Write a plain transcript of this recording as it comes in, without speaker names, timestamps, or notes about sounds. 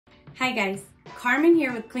Hi guys, Carmen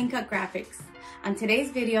here with Clean Cut Graphics. On today's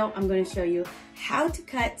video, I'm going to show you how to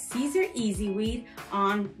cut Caesar EasyWeed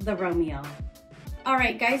on the Romeo.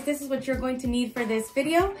 Alright guys, this is what you're going to need for this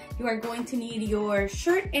video. You are going to need your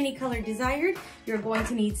shirt, any color desired. You're going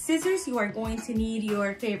to need scissors. You are going to need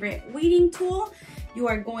your favorite weeding tool. You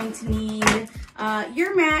are going to need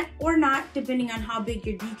your mat or not, depending on how big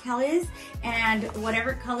your decal is, and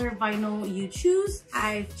whatever color vinyl you choose.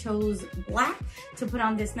 I chose black to put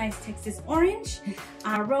on this nice Texas orange.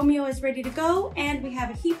 Romeo is ready to go, and we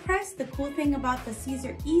have a heat press. The cool thing about the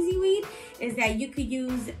Caesar EasyWeed is that you could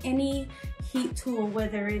use any heat tool,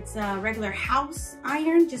 whether it's a regular house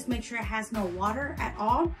iron, just make sure it has no water at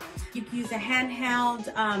all. You can use a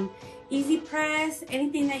handheld easy press,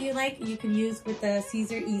 anything that you like, you can use with the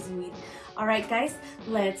Caesar EasyWeed. All right guys,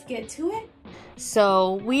 let's get to it.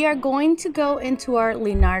 So we are going to go into our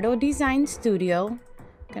Leonardo Design Studio.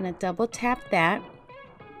 Gonna double tap that.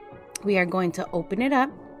 We are going to open it up,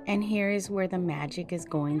 and here is where the magic is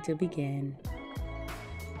going to begin.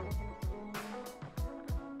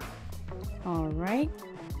 All right,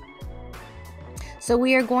 so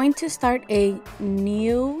we are going to start a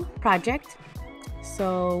new project.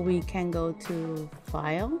 So we can go to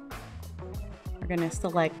File. We're gonna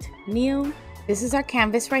select New. This is our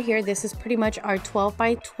canvas right here. This is pretty much our 12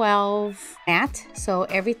 by 12 mat. So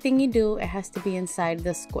everything you do, it has to be inside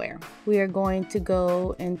the square. We are going to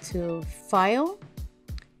go into File.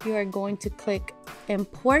 You are going to click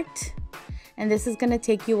Import. And this is gonna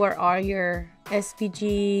take you where all your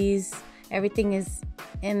SVGs, everything is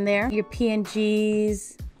in there. Your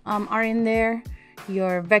PNGs are in there.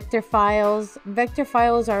 Your vector files. Vector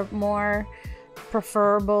files are more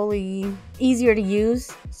preferably easier to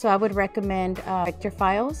use, so I would recommend vector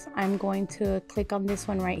files. I'm going to click on this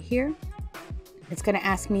one right here. It's going to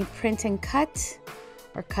ask me print and cut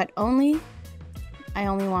or cut only. I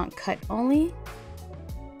only want cut only,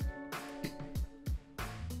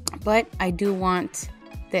 but I do want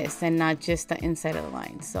this and not just the inside of the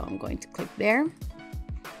line, so I'm going to click there.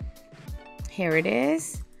 Here it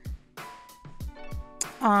is.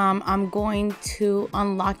 I'm going to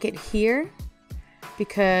unlock it here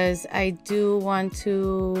because I do want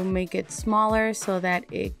to make it smaller so that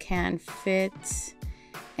it can fit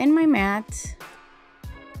in my mat.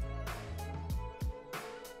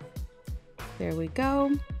 There we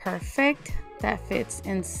go. Perfect. That fits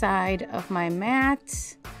inside of my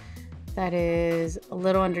mat. That is a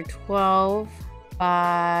little under 12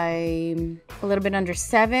 by a little bit under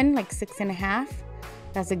 7, like 6.5.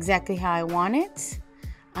 That's exactly how I want it.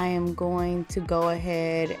 I am going to go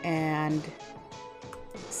ahead and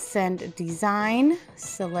send design,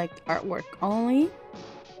 select artwork only.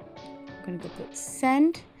 I'm going to go put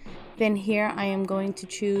send. Then here I am going to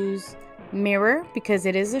choose mirror because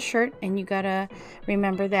it is a shirt, and you gotta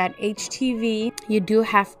remember that HTV, you do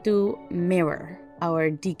have to mirror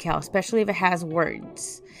our decal, especially if it has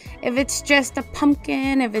words. If it's just a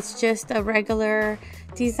pumpkin, if it's just a regular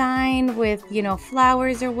design with, you know,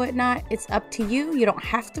 flowers or whatnot, it's up to you. You don't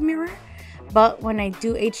have to mirror. But when I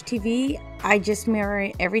do HTV, I just mirror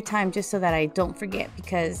it every time just so that I don't forget,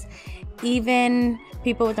 because even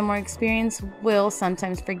people with the more experience will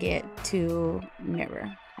sometimes forget to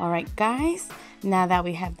mirror. All right guys, now that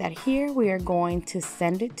we have that here, we are going to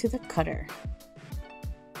send it to the cutter.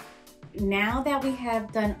 Now that we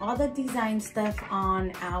have done all the design stuff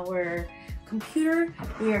on our computer,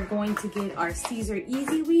 we are going to get our Caesar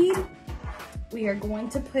EasyWeed. We are going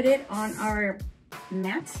to put it on our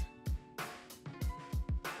mat.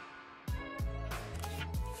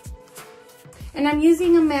 And I'm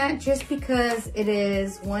using a mat just because it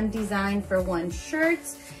is one design for one shirt.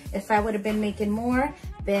 If I would have been making more,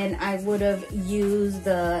 then I would have used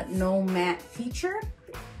the no mat feature.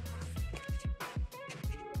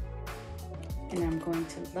 And I'm going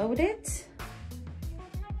to load it.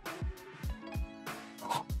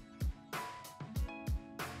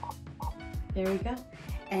 There we go.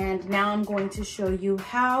 And now I'm going to show you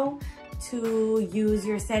how to use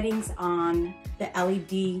your settings on the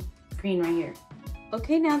LED screen right here.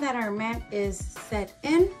 Okay, now that our mat is set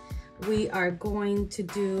in, we are going to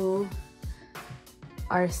do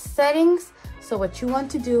our settings. So what you want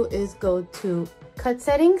to do is go to cut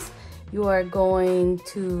settings. You are going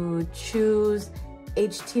to choose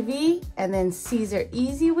HTV and then Caesar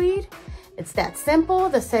EasyWeed. It's that simple.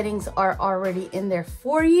 The settings are already in there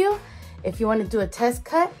for you. If you want to do a test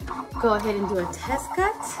cut, go ahead and do a test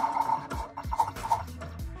cut.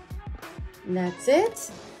 And that's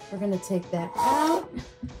it. We're going to take that out.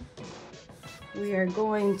 We are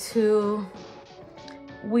going to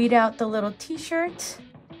weed out the little t-shirt.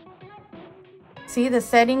 See, the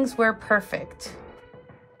settings were perfect.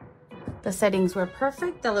 the settings were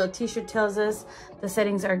perfect. The little t-shirt tells us the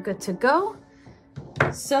settings are good to go.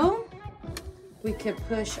 So we could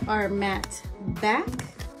push our mat back.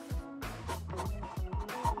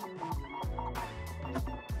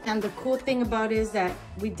 And the cool thing about it is that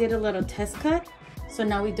we did a little test cut. So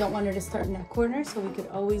now we don't want her to start in that corner. So we could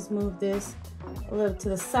always move this a little to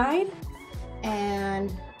the side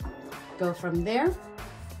and go from there.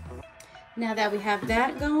 Now that we have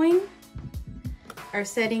that going, our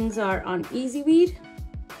settings are on EasyWeed.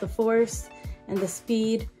 The force and the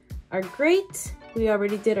speed are great. We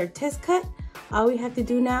already did our test cut. All we have to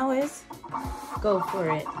do now is go for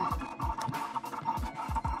it.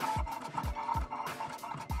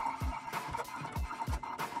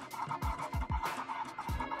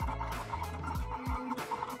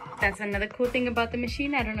 That's another cool thing about the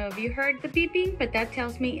machine. I don't know if you heard the beeping, but that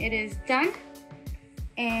tells me it is done.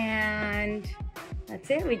 And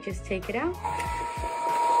that's it, we just take it out.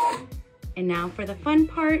 And now for the fun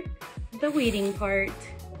part, the weeding part.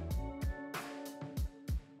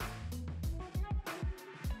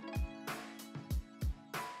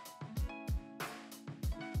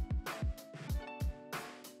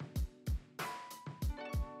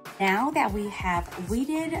 Now that we have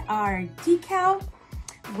weeded our decal,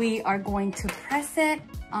 we are going to press it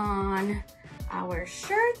on our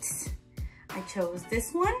shirts. I chose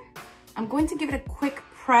this one. I'm going to give it a quick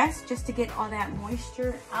press just to get all that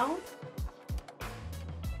moisture out.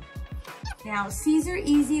 Now, Caesar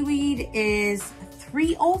EasyWeed is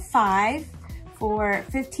 305 for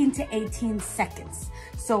 15 to 18 seconds.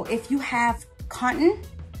 So if you have cotton,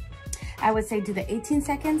 I would say do the 18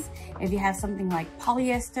 seconds. If you have something like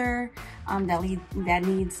polyester that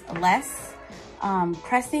needs less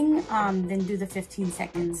pressing, then do the 15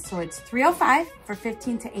 seconds. So it's 305 for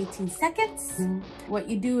 15 to 18 seconds. What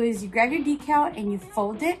you do is you grab your decal and you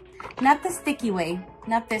fold it, not the sticky way,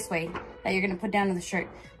 not this way that you're gonna put down on the shirt,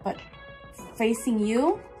 but facing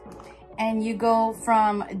you, and you go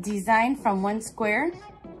from design from one square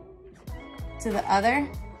to the other.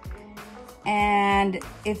 And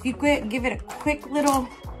if you give it a quick little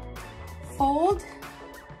fold,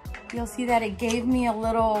 you'll see that it gave me a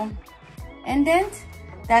little indent.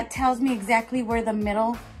 That tells me exactly where the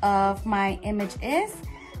middle of my image is.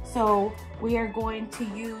 So we are going to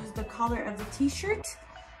use the color of the t-shirt.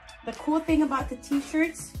 The cool thing about the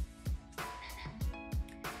t-shirts,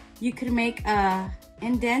 you could make a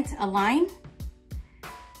indent, a line.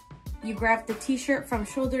 You grab the t-shirt from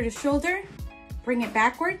shoulder to shoulder, bring it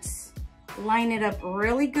backwards, line it up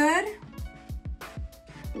really good.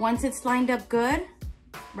 Once it's lined up good,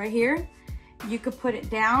 right here, you could put it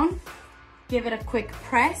down, give it a quick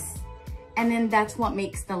press, and then that's what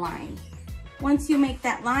makes the line. Once you make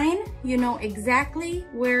that line, you know exactly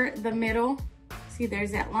where the middle, see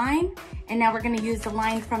there's that line, and now we're gonna use the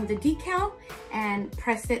line from the decal and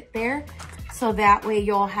press it there, so that way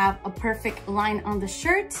you'll have a perfect line on the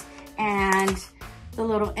shirt and the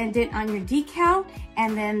little indent on your decal,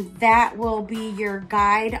 and then that will be your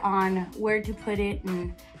guide on where to put it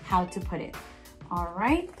and how to put it. All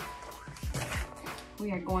right,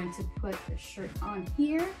 we are going to put the shirt on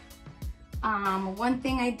here. One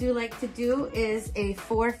thing I do like to do is a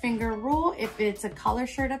 4-finger rule. If it's a collar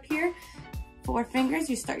shirt up here, 4 fingers,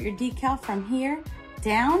 you start your decal from here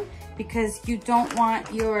down, because you don't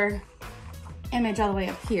want your image all the way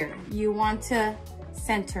up here. You want to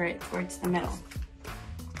center it towards the middle.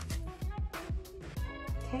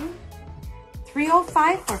 Okay,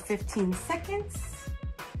 305 for 15 seconds.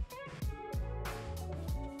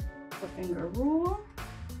 4-finger rule.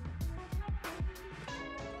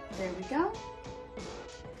 There we go.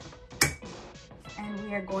 And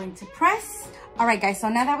we are going to press. All right, guys, so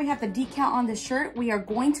now that we have the decal on the shirt, we are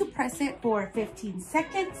going to press it for 15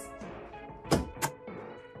 seconds.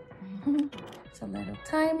 It's a little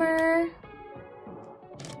timer.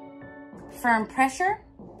 Firm pressure.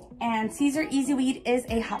 And Caesar EasyWeed is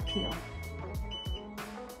a hot peel.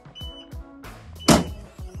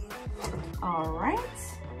 All right.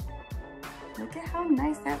 Look at how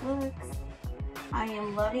nice that looks. I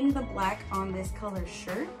am loving the black on this color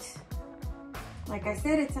shirt. Like I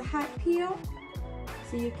said, it's a hot peel,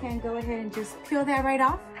 so you can go ahead and just peel that right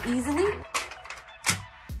off easily.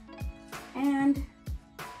 And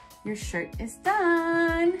your shirt is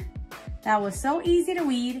done. That was so easy to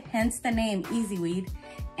weed, hence the name EasyWeed.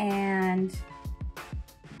 And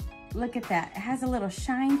look at that, it has a little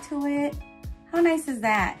shine to it. How nice is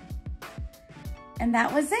that? And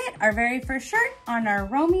that was it, our very first shirt on our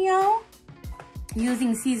Romeo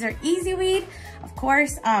using Caesar EasyWeed. Of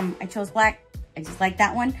course, I chose black. I just like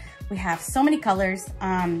that one. We have so many colors.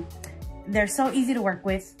 They're so easy to work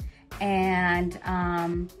with.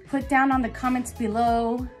 and put down on the comments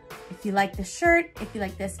below if you like the shirt, if you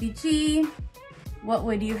like the SVG, what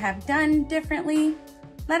would you have done differently?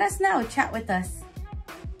 Let us know, chat with us.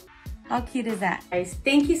 How cute is that? Guys,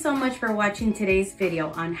 thank you so much for watching today's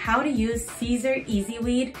video on how to use Caesar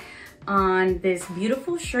EasyWeed on this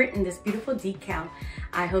beautiful shirt and this beautiful decal.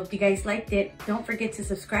 I hope you guys liked it. Don't forget to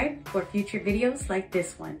subscribe for future videos like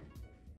this one.